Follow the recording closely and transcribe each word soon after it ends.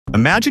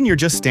Imagine you're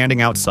just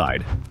standing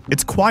outside.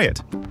 It's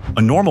quiet.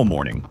 A normal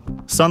morning.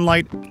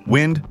 Sunlight,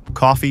 wind,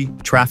 coffee,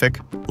 traffic,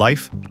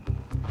 life.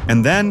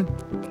 And then,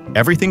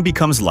 everything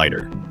becomes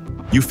lighter.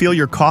 You feel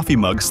your coffee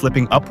mug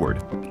slipping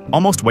upward,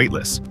 almost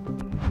weightless.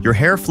 Your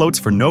hair floats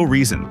for no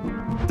reason.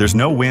 There's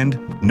no wind,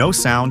 no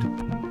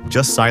sound,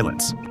 just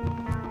silence.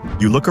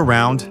 You look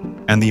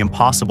around, and the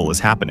impossible is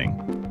happening.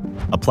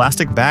 A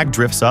plastic bag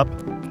drifts up,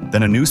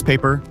 then a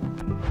newspaper,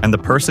 and the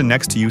person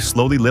next to you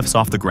slowly lifts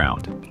off the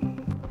ground.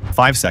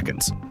 5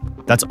 seconds.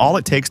 That's all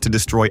it takes to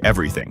destroy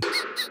everything.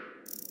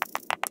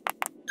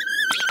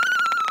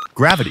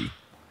 Gravity.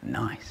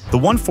 Nice. The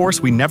one force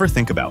we never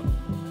think about.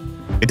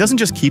 It doesn't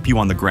just keep you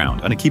on the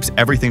ground, and it keeps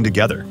everything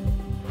together.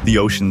 The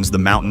oceans, the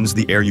mountains,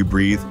 the air you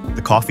breathe,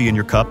 the coffee in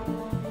your cup.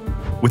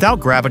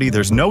 Without gravity,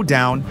 there's no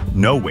down,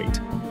 no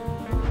weight,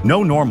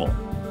 no normal.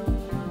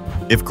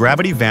 If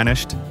gravity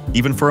vanished,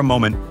 even for a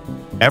moment,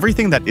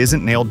 everything that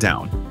isn't nailed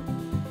down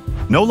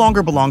no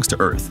longer belongs to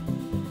Earth.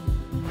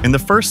 In the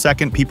first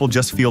second, people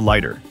just feel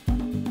lighter.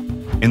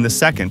 In the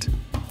second,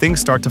 things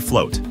start to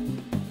float.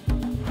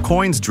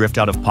 Coins drift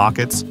out of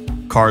pockets,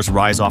 cars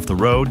rise off the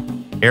road,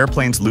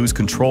 airplanes lose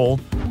control,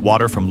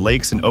 water from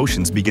lakes and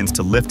oceans begins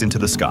to lift into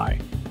the sky.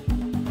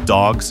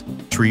 Dogs,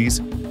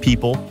 trees,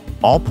 people,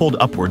 all pulled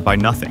upward by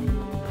nothing.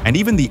 And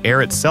even the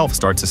air itself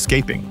starts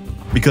escaping,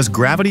 because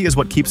gravity is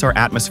what keeps our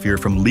atmosphere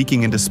from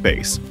leaking into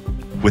space.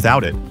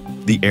 Without it,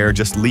 the air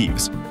just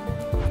leaves.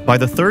 By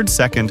the third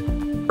second,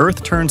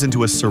 Earth turns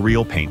into a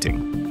surreal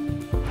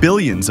painting.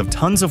 Billions of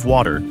tons of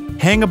water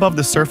hang above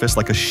the surface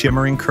like a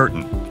shimmering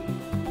curtain.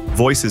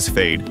 Voices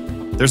fade.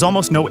 There's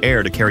almost no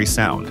air to carry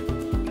sound.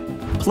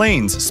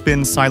 Planes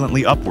spin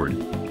silently upward,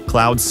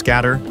 clouds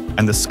scatter,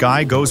 and the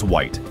sky goes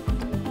white.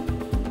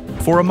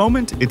 For a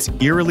moment, it's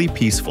eerily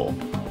peaceful.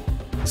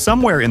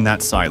 Somewhere in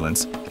that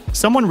silence,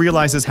 someone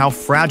realizes how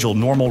fragile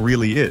normal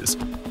really is.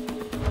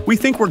 We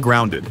think we're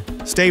grounded,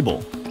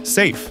 stable,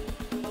 safe.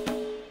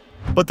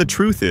 But the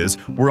truth is,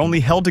 we're only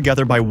held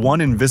together by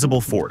one invisible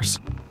force.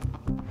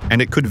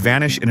 And it could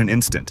vanish in an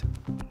instant.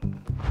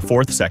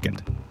 4th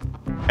second.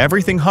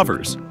 Everything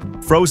hovers,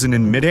 frozen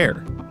in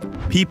midair.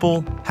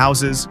 People,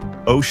 houses,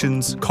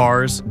 oceans,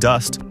 cars,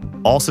 dust,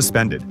 all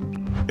suspended.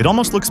 It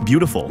almost looks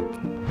beautiful,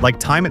 like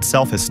time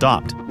itself has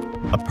stopped.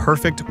 A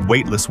perfect,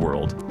 weightless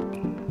world.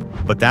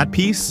 But that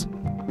piece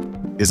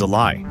is a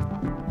lie.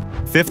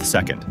 5th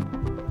second.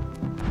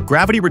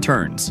 Gravity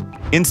returns,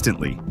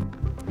 instantly,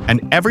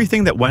 and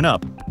everything that went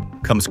up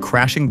comes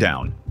crashing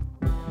down.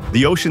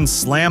 The oceans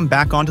slam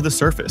back onto the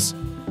surface.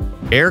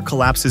 Air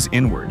collapses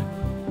inward.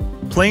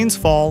 Planes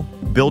fall,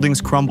 buildings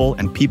crumble,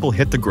 and people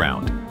hit the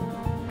ground.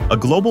 A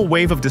global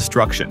wave of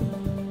destruction,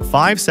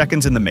 5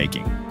 seconds in the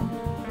making.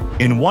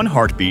 In one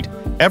heartbeat,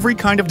 every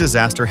kind of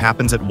disaster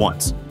happens at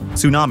once.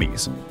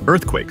 Tsunamis,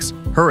 earthquakes,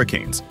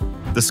 hurricanes.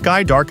 The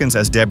sky darkens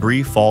as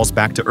debris falls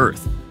back to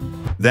Earth.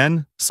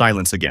 Then,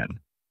 silence again.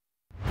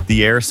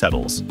 The air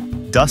settles.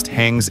 Dust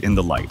hangs in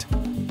the light.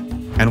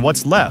 And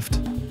what's left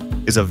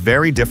is a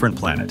very different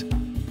planet.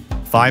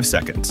 5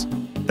 seconds.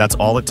 That's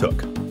all it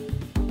took.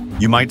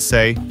 You might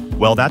say,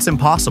 well, that's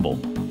impossible.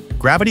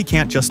 Gravity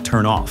can't just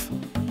turn off.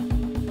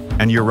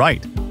 And you're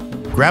right.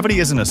 Gravity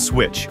isn't a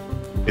switch.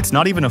 It's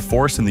not even a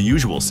force in the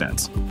usual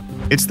sense.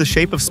 It's the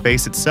shape of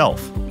space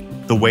itself,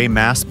 the way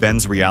mass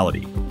bends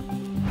reality.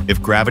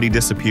 If gravity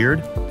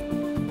disappeared,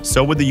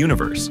 so would the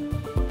universe.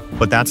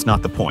 But that's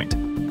not the point.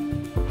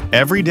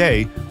 Every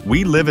day,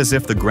 we live as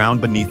if the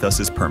ground beneath us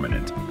is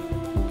permanent,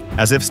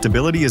 as if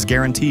stability is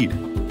guaranteed.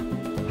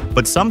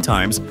 But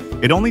sometimes,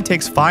 it only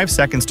takes 5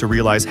 seconds to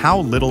realize how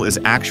little is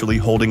actually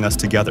holding us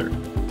together.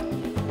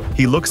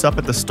 He looks up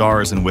at the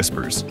stars and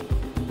whispers,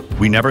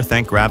 "We never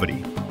thank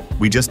gravity.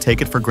 We just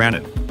take it for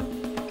granted."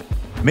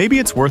 Maybe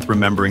it's worth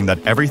remembering that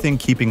everything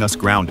keeping us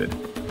grounded,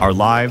 our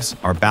lives,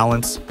 our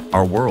balance,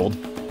 our world,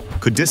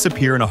 could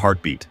disappear in a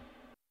heartbeat.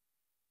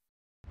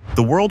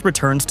 The world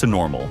returns to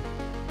normal.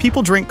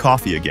 People drink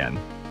coffee again.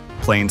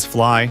 Planes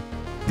fly.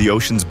 The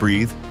oceans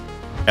breathe.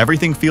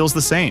 Everything feels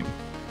the same.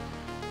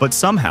 But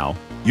somehow,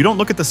 you don't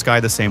look at the sky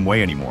the same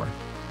way anymore.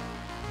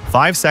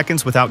 5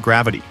 seconds without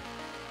gravity.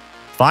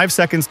 5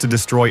 seconds to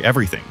destroy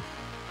everything.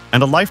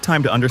 And a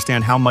lifetime to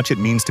understand how much it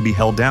means to be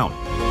held down.